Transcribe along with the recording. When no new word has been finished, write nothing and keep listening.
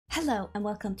Hello and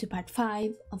welcome to part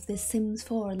 5 of the Sims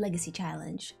 4 Legacy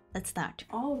Challenge. Let's start.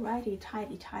 Alrighty,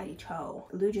 tidy toe.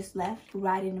 Lou just left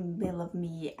right in the middle of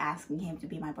me asking him to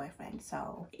be my boyfriend,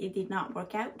 so it did not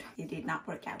work out.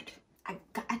 I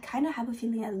kind of have a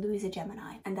feeling that Lou is a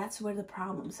Gemini, and that's where the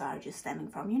problems are just stemming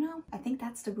from, you know? I think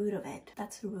that's the root of it.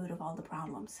 That's the root of all the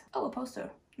problems. Oh, a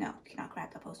poster. No, cannot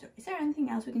grab the poster. Is there anything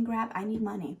else we can grab? I need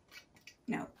money.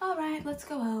 No. All right, let's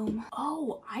go home.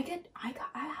 Oh, I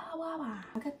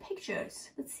got pictures.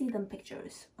 Let's see them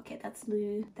pictures. Okay, that's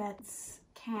Lou. That's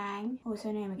Kang. What was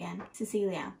her name again?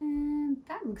 Cecilia. And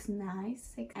that looks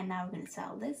nice. And now we're gonna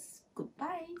sell this.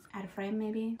 Goodbye. Add a frame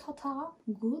maybe. Ta-ta.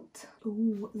 Good.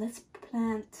 Ooh, let's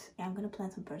plant. Yeah, I'm gonna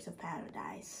plant some birds of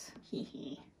paradise.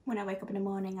 Hee. When I wake up in the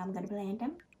morning, I'm gonna plant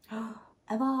them.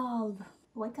 Evolve.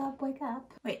 Wake up, wake up.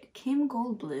 Wait, Kim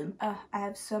Goldblum. I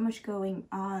have so much going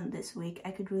on this week.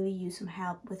 I could really use some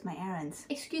help with my errands.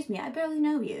 Excuse me, I barely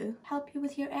know you. Help you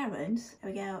with your errands?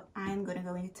 There we go. I'm gonna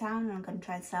go into town and I'm gonna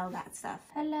try and sell that stuff.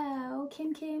 Hello,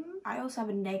 Kim. I also have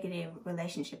a negative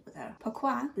relationship with her.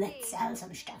 Pourquoi? Let's sell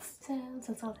some stuff. Sell.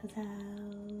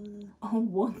 Oh,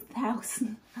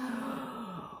 1,000.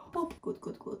 Boop. Good.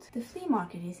 The flea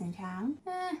market is in town.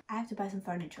 I have to buy some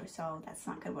furniture, so that's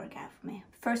not gonna work out for me.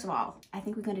 First of all, I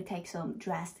think we're gonna take some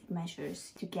drastic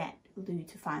measures to get Lou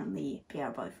to finally be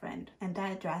our boyfriend. And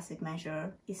that drastic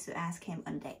measure is to ask him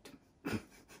on a date.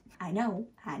 I know.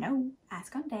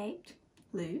 Ask on date.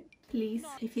 Lou, please.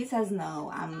 If he says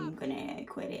no, I'm gonna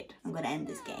quit it. I'm gonna end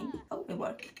this game. Oh, it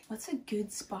worked. What's a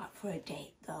good spot for a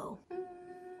date though?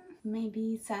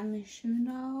 Maybe San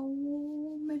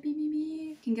Mishuno,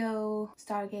 maybe. Can go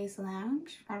Stargaze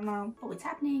Lounge. I don't know. Oh, it's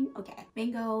happening. Okay.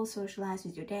 Bingo, socialize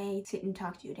with your date, sit and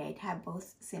talk to your date, have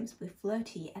both Sims be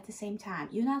flirty at the same time.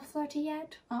 You're not flirty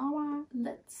yet? Alright,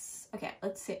 let's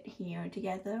sit here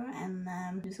together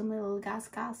and do some little gas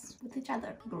with each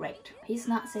other. Great. He's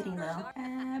not sitting though.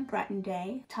 Brighton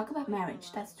day. Talk about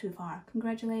marriage. That's too far.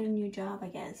 Congratulate on a new job, I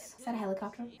guess. Is that a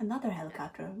helicopter? Another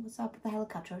helicopter. What's up with the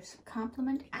helicopters?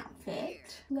 Compliment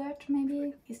outfit. Flirt,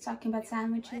 maybe? He's talking about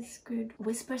sandwiches. Good.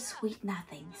 Whisper sweet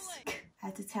nothings. I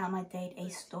have to tell my date a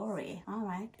story.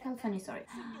 Alright. Tell a funny story.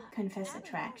 Confess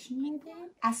attraction, maybe?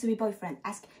 Ask to be boyfriend.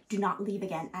 Ask, do not leave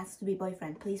again. Ask to be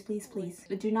boyfriend. Please.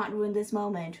 But do not ruin this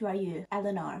moment. Who are you?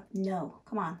 Eleanor. No.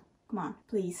 Come on,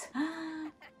 please.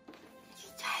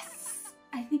 Yes!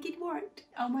 I think it worked.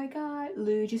 Oh my god.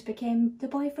 Lou just became the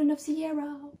boyfriend of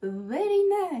Sierra. Very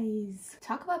nice.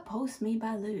 Talk about post made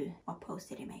by Lou. What post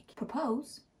did he make?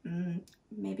 Propose?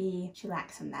 Maybe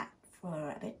chillax on that for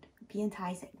a bit. Be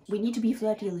enticing. We need to be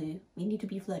flirty, Lou. We need to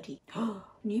be flirty.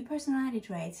 New personality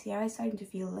traits. Sierra is starting to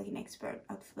feel like an expert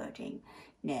at flirting.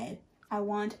 No. I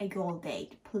want a gold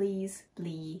date. Please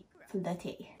be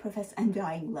flirty. Profess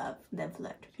undying love, then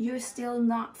flirt. You're still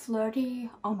not flirty?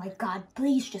 Oh my god,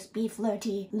 please just be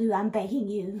flirty. Lou, I'm begging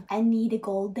you. I need a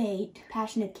gold date.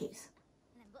 Passionate kiss.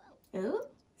 Oh,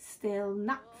 still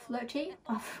not flirty?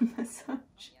 Offer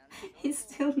massage. He's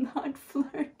still not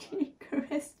flirty.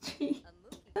 Caress cheek.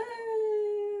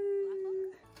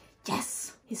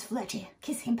 Yes, he's flirty.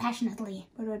 Kiss him passionately.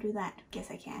 Where do I do that?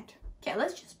 Guess I can't. Okay,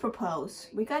 let's just propose.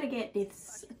 We gotta get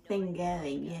this thing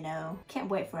going, you know. Can't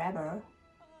wait forever.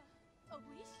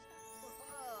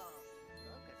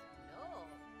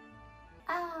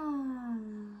 Ah,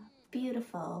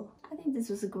 beautiful. I think this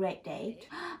was a great date.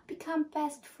 Become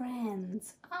best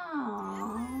friends.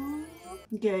 Aww.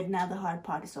 Good, now the hard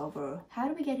part is over. How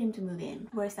do we get him to move in?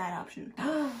 Where's that option?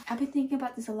 I've been thinking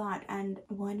about this a lot and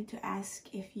wanted to ask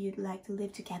if you'd like to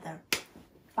live together.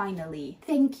 Finally.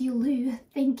 Thank you, Lou.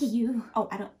 Thank you.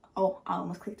 I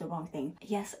almost clicked the wrong thing.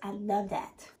 Yes, I love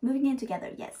that. Moving in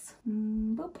together, yes.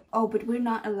 Boop. Oh, but we're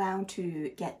not allowed to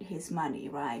get his money,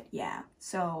 right? Yeah.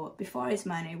 So before his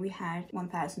money, we had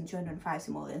 1,205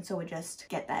 simoleons, so we just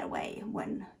get that away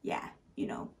when, yeah, you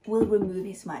know, we'll remove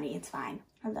his money. It's fine.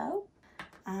 Hello?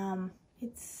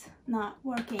 It's not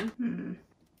working.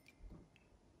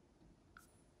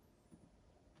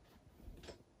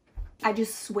 I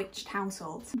just switched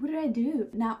households. What did I do?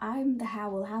 Now I'm the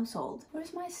Howell household.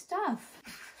 Where's my stuff?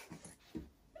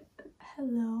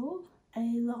 Hello?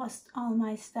 I lost all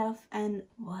my stuff and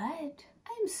what?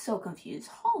 I'm so confused.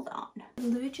 Hold on. Did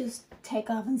Lou just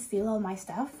take off and steal all my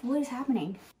stuff? What is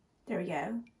happening? There we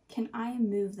go. Can I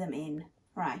move them in?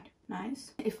 Right.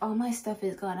 Nice. If all my stuff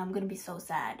is gone, I'm gonna be so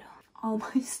sad. All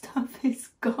my stuff is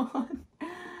gone.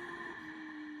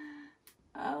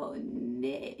 Oh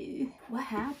no. What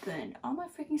happened? All my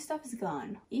freaking stuff is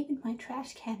gone. Even my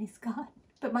trash can is gone.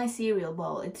 But my cereal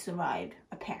bowl, it survived,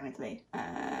 apparently.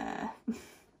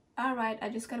 Alright, I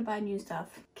just gotta buy new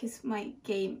stuff. Cause my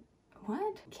game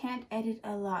What? Can't edit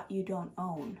a lot you don't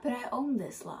own. But I own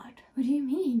this lot. What do you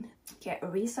mean? Okay, I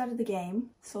restarted the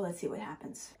game, so let's see what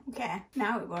happens. Okay,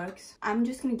 now it works. I'm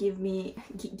just gonna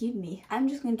I'm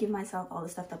just gonna give myself all the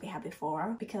stuff that we had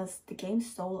before because the game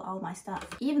stole all my stuff.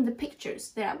 Even the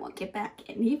pictures that I won't get back,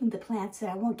 and even the plants that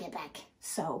I won't get back.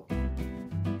 So,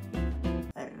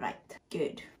 right,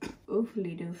 good.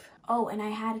 Oofly doof. Oh, and I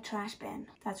had a trash bin.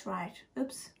 That's right.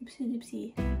 Oops, oopsie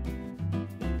doopsie.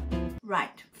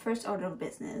 Right, first order of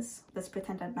business. Let's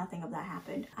pretend that nothing of that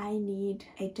happened. I need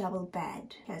a double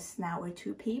bed because now we're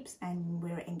two peeps and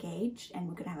we're engaged and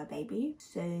we're gonna have a baby.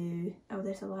 So, oh,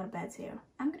 there's a lot of beds here.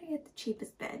 I'm gonna get the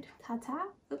cheapest bed. Ta-ta.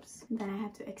 Oops. And then I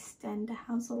have to extend the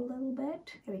house a little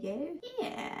bit. Here we go.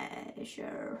 Yeah,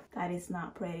 sure. That is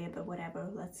not pretty, but whatever.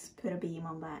 Let's put a beam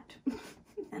on that.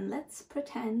 And let's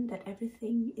pretend that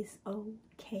everything is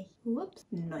okay. Whoops.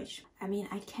 Nice. I mean,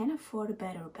 I can afford a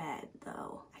better bed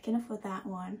though. I can afford that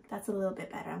one. That's a little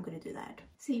bit better. I'm gonna do that.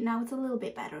 See, now it's a little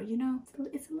bit better, you know?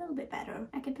 It's a little bit better.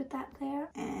 I can put that there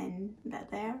and that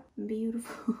there.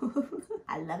 Beautiful.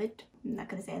 I love it. I'm not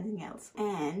gonna say anything else.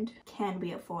 And can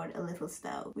we afford a little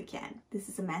stove? We can. This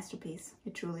is a masterpiece.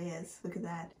 It truly is. Look at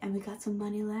that. And we got some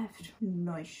money left.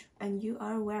 Nice. And you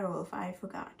are a werewolf. I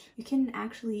forgot. You can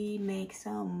actually make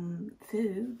some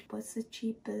food. What's the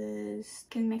cheapest?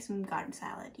 Can make some garden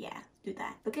salad. Yeah. Do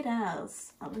that. Look at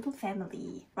us, a little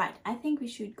family. Right, I think we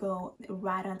should go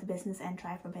right on to business and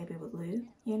try for baby with Lou,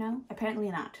 you know? Apparently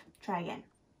not. Try again.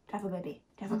 Try for baby.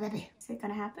 Try for baby. Is it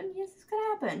gonna happen? Yes, it's gonna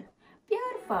happen.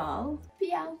 Beautiful.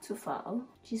 Beautiful.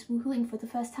 She's woohooing for the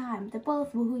first time. They're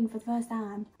both woohooing for the first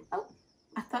time. Oh,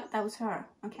 I thought that was her.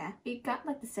 Okay. It got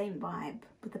like the same vibe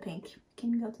with the pink.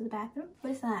 Can you go to the bathroom?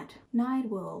 What is that? Night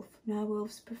wolf. Night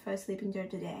wolves prefer sleeping during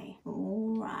the day.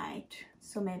 Alright.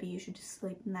 So maybe you should just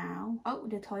sleep now. Oh,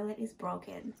 the toilet is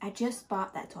broken. I just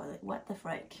bought that toilet. What the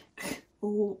frick?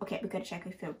 Oh, okay, we gotta check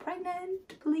if you're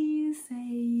pregnant. Please say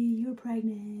you're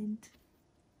pregnant.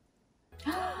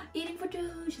 Eating for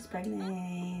two. She's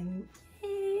pregnant.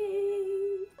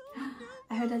 Yay.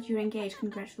 I heard that you're engaged.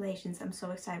 Congratulations. I'm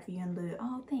so excited for you and Lou.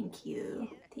 Oh, thank you.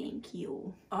 Thank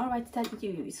you. Alright, to tell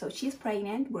you. So she's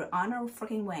pregnant. We're on our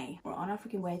freaking way. We're on our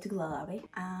freaking way to glory.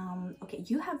 Okay,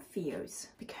 you have fears.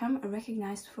 Become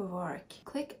recognized for work.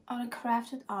 Click on a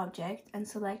crafted object and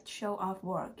select show off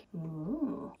work.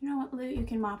 Ooh. You know what, Lou? You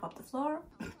can mop up the floor.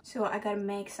 So I gotta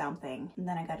make something and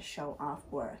then I gotta show off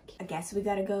work. I guess we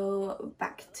gotta go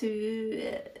back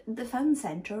to the fun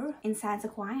center in Santa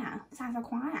Quia. Santa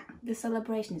Quia. The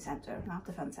celebration center, not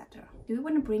the fun center. Do we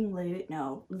want to bring Lou?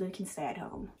 No, Lou can stay at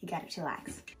home. You gotta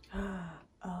chillax.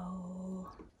 Oh,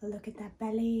 look at that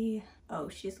belly. Oh,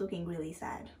 she's looking really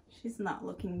sad. She's not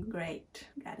looking great,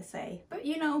 gotta say. But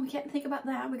you know, we can't think about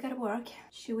that. We gotta work.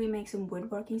 Should we make some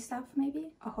woodworking stuff,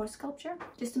 maybe? A horse sculpture?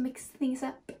 Just to mix things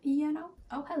up, you know?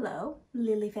 Oh, hello.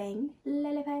 Lily Fang.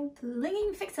 Lily Fang.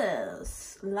 Flinging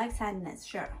fixes. Like sadness,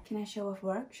 sure. Can I show off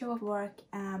work? Show off work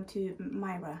to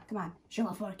Myra. Come on, show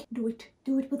off work. Do it.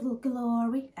 Do it with a little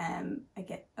glory. I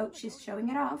get, oh, she's showing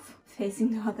it off.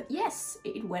 Facing the other, yes,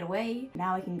 it went away.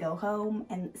 Now I can go home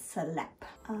and sleep.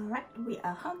 Alright, we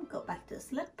are home. Go back to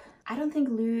sleep. I don't think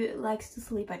Lou likes to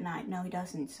sleep at night. No, he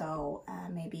doesn't. So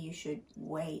maybe you should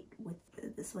wait with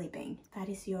the sleeping. That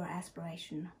is your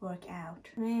aspiration. Work out.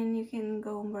 And you can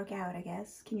go and work out, I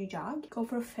guess. Can you jog? Go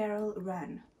for a feral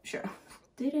run. Sure.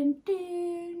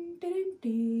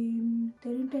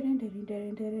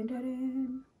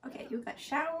 Okay, you got a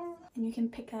shower and you can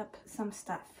pick up some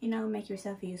stuff. You know, make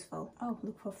yourself useful. Oh,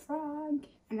 look for frog.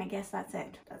 And I guess that's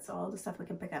it. That's all the stuff we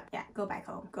can pick up. Yeah, go back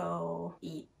home. Go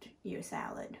eat your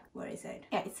salad. Where is it?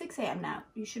 Yeah, it's 6 a.m. now.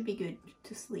 You should be good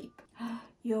to sleep.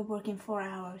 You're working 4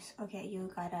 hours. Okay, you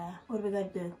gotta, what do we gotta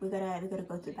do? We gotta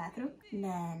go to the bathroom. And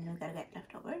then we gotta get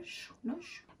leftovers.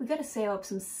 We gotta save up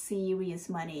some serious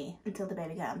money until the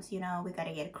baby comes. You know, we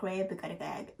gotta get a crib. We gotta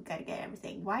get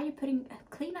everything. Why are you putting,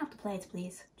 clean up the plates,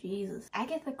 please. Jesus. I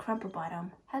get the crumple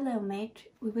bottom. Hello,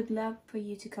 mate. We would love for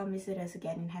you to come visit us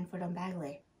again in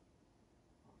Hanford-on-Bagley.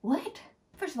 What?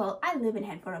 First of all, I live in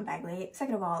Hanford-on-Bagley.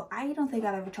 Second of all, I don't think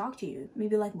I've ever talked to you.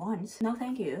 Maybe like once. No,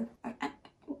 thank you.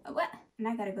 What? And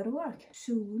I gotta go to work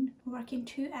soon. Work in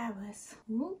 2 hours.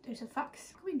 Ooh, there's a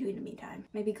fox. What can we do in the meantime?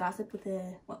 Maybe gossip with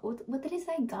the... What did he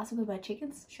say? Gossip about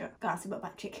chickens? Sure. Gossip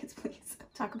about chickens, please.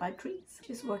 Talk about trees.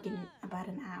 Just working about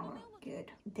an hour.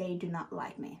 Good. They do not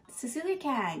like me. Cecilia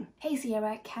Kang. Hey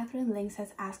Sierra, Catherine Lynx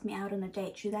has asked me out on a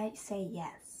date. Should I say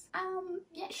yes?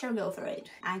 Yeah, sure, go for it.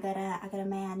 I got a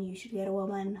man, you should get a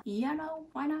woman. You know,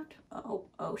 why not?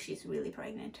 Oh, she's really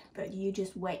pregnant. But you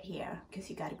just wait here, because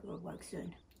you gotta go to work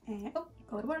soon. Oh,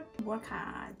 go to work. Work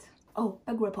hard. Oh,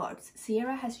 bug reports.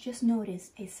 Sierra has just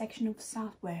noticed a section of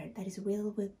software that is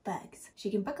riddled with bugs. She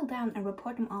can buckle down and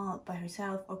report them all by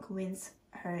herself or convince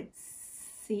her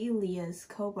Celia's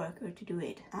co-worker to do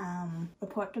it.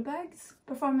 Report the bugs.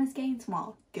 Performance gain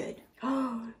small. Good.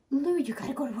 Oh, Lou, you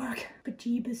gotta go to work.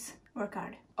 Bejeebus. Work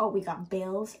hard. Oh, we got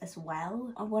bills as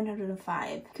well.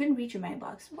 105. Couldn't reach your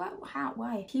mailbox. What? How?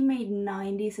 Why? He made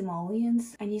 90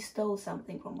 simoleons and you stole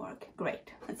something from work.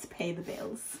 Great. Let's pay the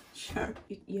bills. Sure.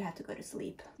 You have to go to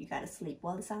sleep. You gotta sleep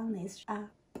while the sun is up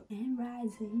and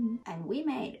rising. And we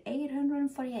made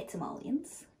 848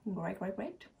 simoleons. Great, great,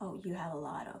 great. Oh, you have a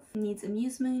lot of. Needs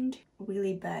amusement.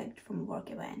 Really bugged from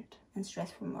work event. And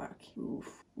stress from work.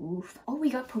 Oof. Oof. Oh, we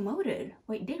got promoted.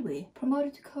 Wait, did we?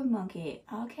 Promoted to Code Monkey.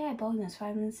 Okay, bonus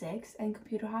 506 and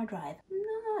computer hard drive.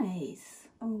 Nice.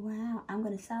 Oh wow, I'm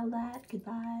gonna sell that.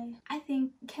 Goodbye. I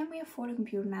think, can we afford a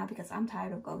computer now? Because I'm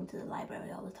tired of going to the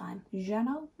library all the time.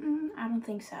 Journal? I don't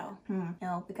think so.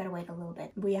 No, we gotta wait a little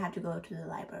bit. We have to go to the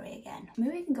library again.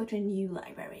 Maybe we can go to a new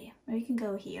library. Maybe we can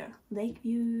go here.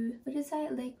 Lakeview. What is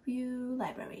that? Lakeview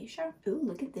Library. Sure. Ooh,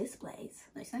 look at this place.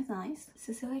 Nice, nice, nice.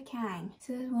 Cecilia Kang.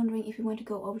 Cecilia's wondering if you want to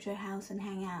go over to her house and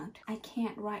hang out. I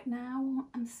can't right now.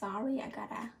 I'm sorry. I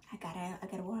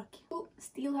gotta work. Ooh,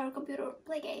 steal her computer.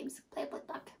 Play games. Play.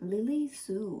 Lily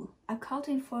Sue. I've called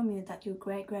to inform you that your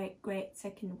great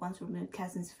second once removed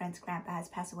cousin's friend's grandpa has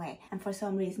passed away and for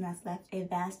some reason has left a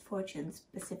vast fortune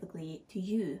specifically to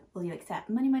you. Will you accept?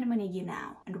 Money, give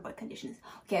now. Under what conditions?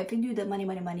 Okay, if we do the money,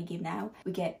 give now,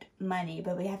 we get money,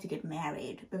 but we have to get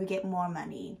married, but we get more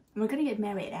money. And we're gonna get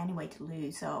married anyway to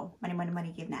lose, so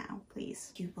money, give now,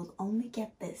 please. You will only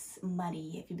get this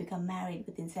money if you become married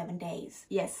within 7 days.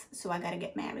 Yes, so I gotta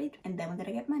get married and then we're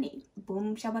gonna get money.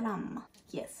 Boom shabalam.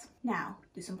 Yes. Now,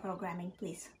 do some programming,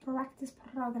 please. Practice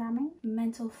programming.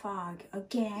 Mental fog.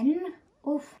 Again?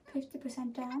 Oof,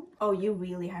 50% down. Oh, you're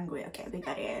really hungry. Okay,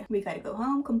 we gotta go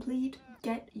home, complete.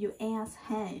 Get your ass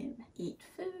home. Eat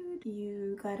food.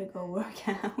 You gotta go work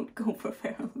out. Go for a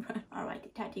feral run.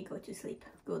 Alright, Tati, go to sleep.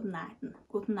 Good night.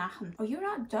 Good night. Oh, you're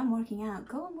not done working out.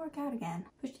 Go and work out again.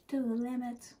 Push it to the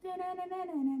limit.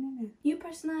 New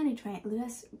personality trait. Lou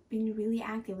has been really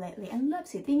active lately and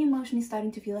loves it. Being emotionally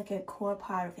starting to feel like a core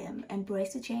part of him.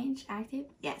 Embrace the change. Active?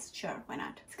 Yes, sure. Why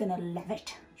not? It's gonna love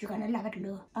it. You're gonna love it,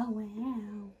 Lou. Oh,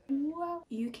 wow. Well,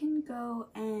 you can go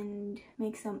and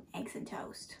make some eggs and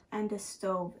toast. And the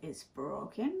stove is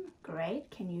broken.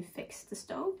 Great. Can you fix the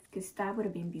stove? Because that would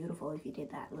have been beautiful if you did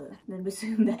that, Lou. Then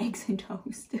resume the eggs and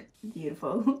toast.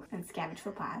 Beautiful. And scavenge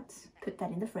for pots. Put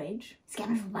that in the fridge.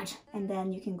 Scavenge for pots. And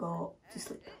then you can go to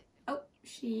sleep. Oh,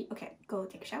 okay, go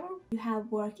take a shower. You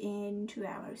have work in 2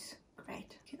 hours.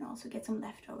 Great. You can also get some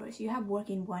leftovers. You have work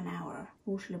in 1 hour.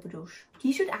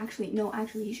 He should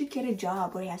he should get a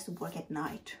job where he has to work at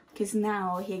night. Because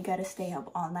now he gotta stay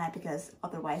up all night because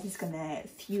otherwise he's gonna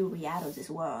fury out of this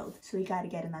world. So he gotta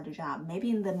get another job.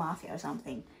 Maybe in the mafia or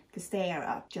something. Because they are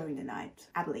up during the night,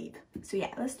 I believe. So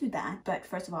yeah, let's do that. But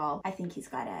first of all, I think he's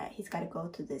gotta go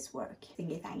to this work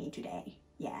thingy today.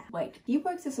 Yeah, wait, he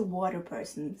works as a water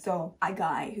person, so a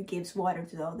guy who gives water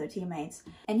to the other teammates,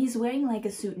 and he's wearing like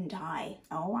a suit and tie.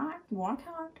 Alright, work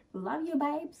hard. Love you,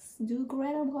 babes. Do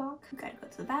great at work. Gotta go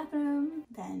to the bathroom,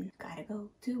 then gotta go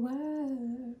to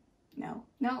work.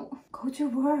 No, go to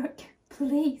work.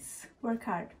 Please, work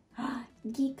hard.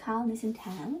 Geek Colin is in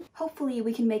town. Hopefully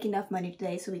we can make enough money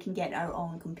today so we can get our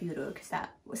own computer. Cause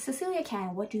that Cecilia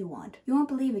Kang, what do you want? You won't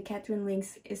believe it. Catherine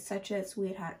Lynx is such a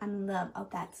sweetheart. I'm in love. Oh,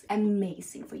 that's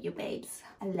amazing for you, babes.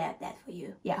 I love that for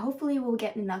you. Yeah, hopefully we'll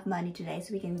get enough money today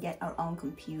so we can get our own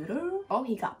computer. Oh,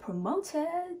 he got promoted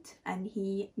and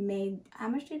he made, how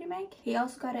much did he make? He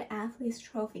also got an athlete's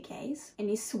trophy case and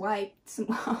he swiped some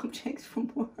objects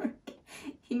from work.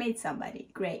 He made somebody.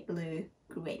 Great, Blue.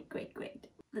 Great.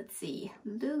 Let's see.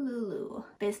 Lulu.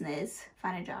 Business.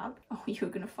 Find a job. Oh, you're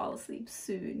gonna fall asleep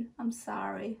soon. I'm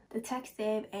sorry.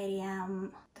 Detective, 8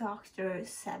 a.m. Doctor,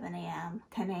 7 a.m.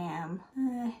 10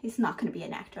 a.m. He's not gonna be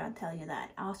an actor, I'll tell you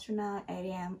that. Astronaut, 8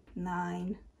 a.m.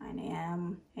 9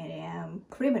 a.m. 8 a.m.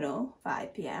 Criminal,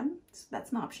 5 p.m. So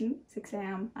that's an option. 6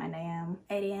 a.m. 9 a.m.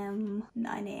 8 a.m.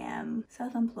 9 a.m.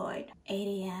 Self-employed, 8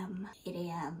 a.m. 8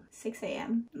 a.m. 6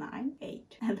 a.m. 9,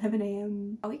 8, 11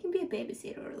 a.m. Oh, he can be a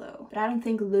babysitter though. But I don't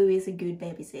think Lou is a good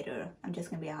babysitter. I'm just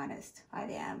gonna be honest. 5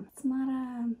 a.m. It's not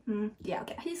yeah,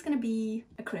 okay. He's gonna be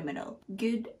a criminal.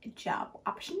 Good job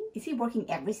option. Is he working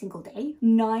every single day?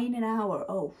 9 an hour.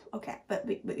 Oh, okay. But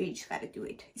we just gotta do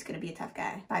it. He's gonna be a tough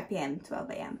guy. 5 p.m. 12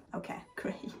 a.m. p.m. Okay,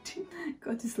 great.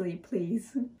 Go to sleep,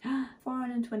 please.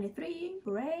 423,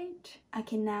 great. I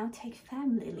can now take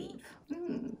family leave.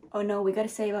 Oh no, we gotta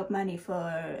save up money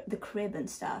for the crib and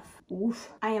stuff.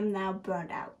 Oof, I am now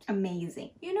burned out.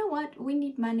 Amazing. You know what? We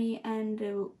need money and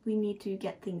we need to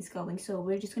get things going, so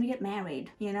we're just gonna get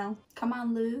married, you know? Come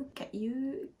on, Lou.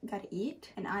 You gotta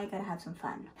eat and I gotta have some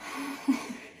fun.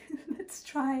 Let's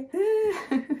try.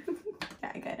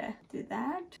 I gotta do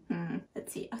that.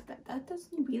 Let's see. Oh, that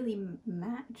doesn't really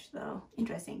match though.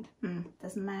 Interesting.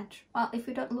 Doesn't match. Well, if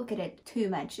we don't look at it too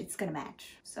much, it's gonna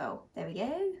match. So there we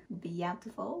go.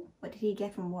 Beautiful. What did he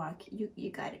get from work?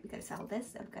 You got it. We gotta sell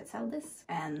this. We gotta sell this,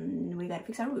 and we gotta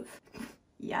fix our roof.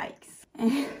 Yikes.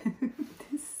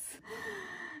 This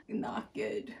not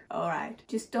good. All right.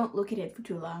 Just don't look at it for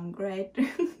too long, right?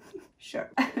 Sure.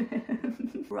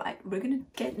 Right, we're gonna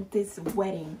get this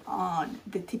wedding on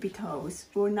the tippy toes.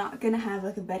 We're not gonna have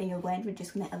like a wedding event, we're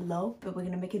just gonna elope, but we're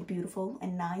gonna make it beautiful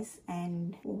and nice.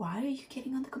 And why are you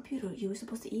getting on the computer? You were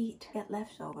supposed to eat, get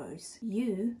leftovers.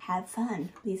 You have fun,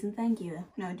 please and thank you.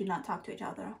 No, do not talk to each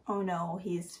other. Oh no,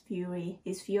 he's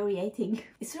furiating.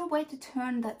 Is there a way to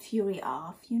turn that fury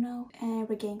off, you know? And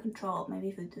regain control, maybe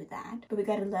if we do that. But we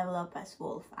gotta level up as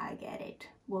wolf, I get it.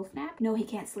 Wolf nap? No, he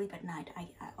can't sleep at night. I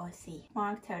see.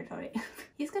 Mark territory.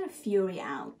 He's gonna fury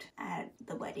out at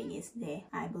the wedding, isn't he?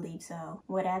 I believe so.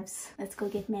 Whatevs. Let's go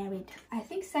get married. I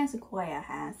think San Sequoia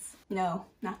has... No,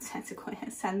 not San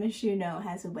Sequoia. San Myshuno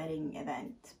has a wedding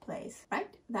event place. Right?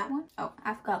 That one? Oh,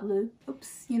 I forgot Lou.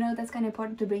 Oops. You know, that's kind of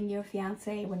important to bring your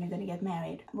fiance when you're gonna get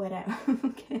married. Whatever.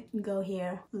 Okay. Go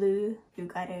here. Lou, you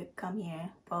gotta come here.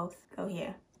 Both go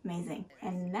here. Amazing.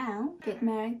 And now, get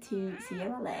married to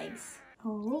Sierra Legs.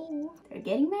 Oh, they're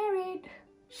getting married.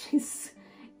 She's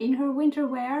in her winter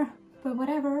wear, but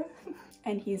whatever.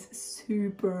 And he's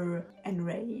super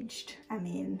enraged. I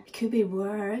mean, it could be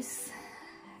worse,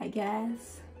 I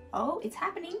guess. Oh, it's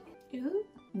happening. Ooh,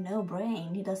 no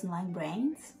brain. He doesn't like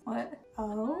brains. What?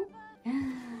 Oh.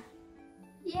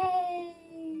 Yay!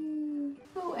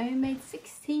 Oh, and we made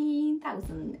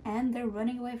 16,000 and they're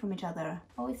running away from each other.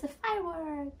 Oh, it's a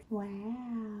firework.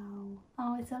 Wow.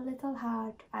 Oh, it's a little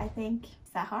heart, I think.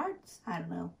 Is that hearts? I don't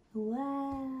know.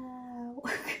 Wow.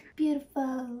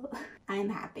 Beautiful. I'm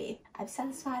happy. I've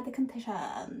satisfied the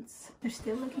conditions. They're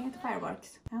still looking at the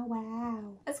fireworks. Oh, wow.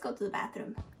 Let's go to the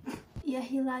bathroom. Yeah,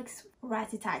 he likes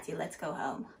righty-tighty. Let's go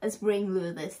home. Let's bring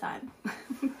Lou this time.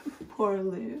 Poor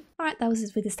Lou. Alright, that was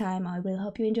it for this time. I really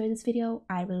hope you enjoyed this video.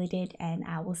 I really did, and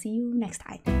I will see you next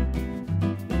time.